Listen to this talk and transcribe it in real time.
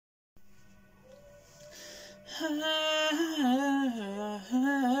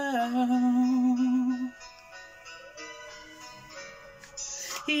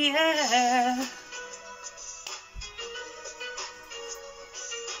Yeah.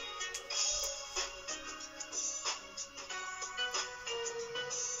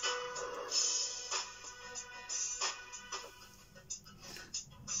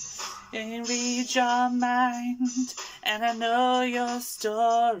 And read your mind, and I know your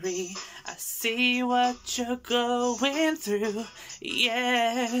story. I see what you're going through.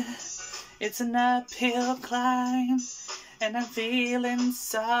 Yeah, it's an uphill climb, and I'm feeling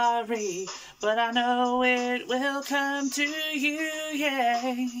sorry, but I know it will come to you.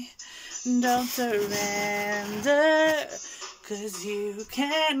 Yeah, don't surrender, 'cause you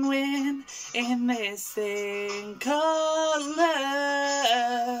can win in this thing called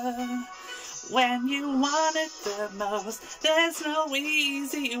love. When you want it the most, there's no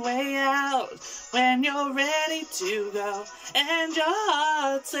easy way out. When you're ready to go and your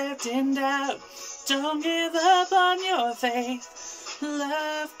heart's left in doubt, don't give up on your faith.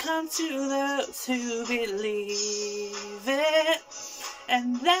 Love comes to those who believe it,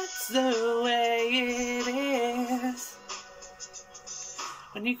 and that's the way it is.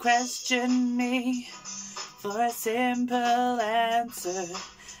 When you question me for a simple answer,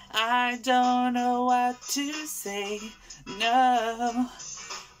 I don't know what to say, no,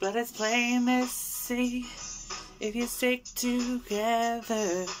 but it's plain to see, if you stick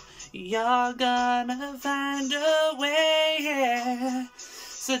together, you're gonna find a way.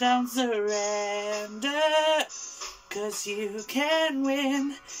 So don't surrender, 'cause you can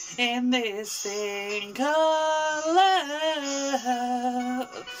win in this thing called love.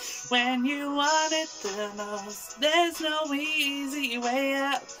 When you want it the most, there's no easy way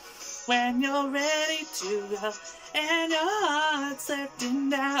out. When you're ready to go and your heart's left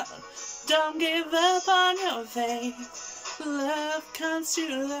in doubt, don't give up on your faith. Love comes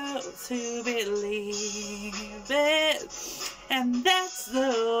to those who believe it, and that's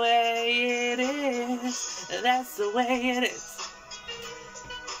the way it is. That's the way it is.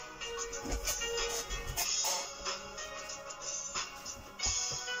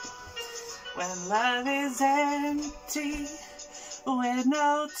 When love is empty, with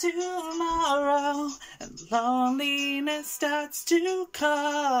no tomorrow, and loneliness starts to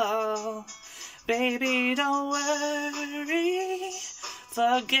call, baby, don't worry,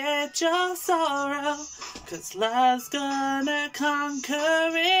 forget your sorrow, 'cause love's gonna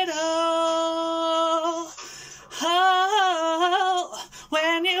conquer it all. Oh,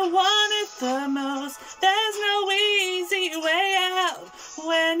 when you want it the most, there's no easy way out.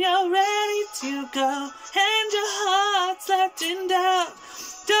 When you're ready to go and your heart's left in doubt,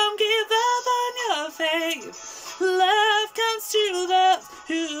 don't give up on your faith. Love comes to those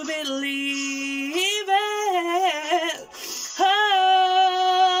who believe it.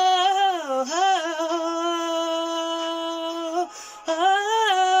 Oh, oh, oh, oh.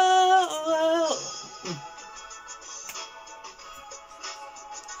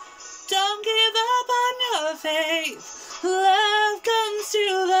 Don't give up on your faith. Love comes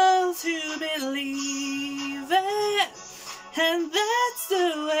to those who believe it, and that's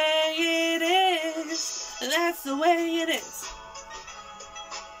the way it is. That's the way it is.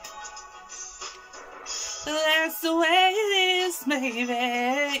 That's the way it is,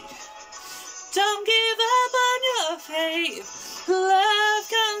 baby. Don't give up on your faith. Love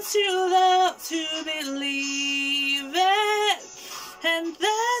comes to those who believe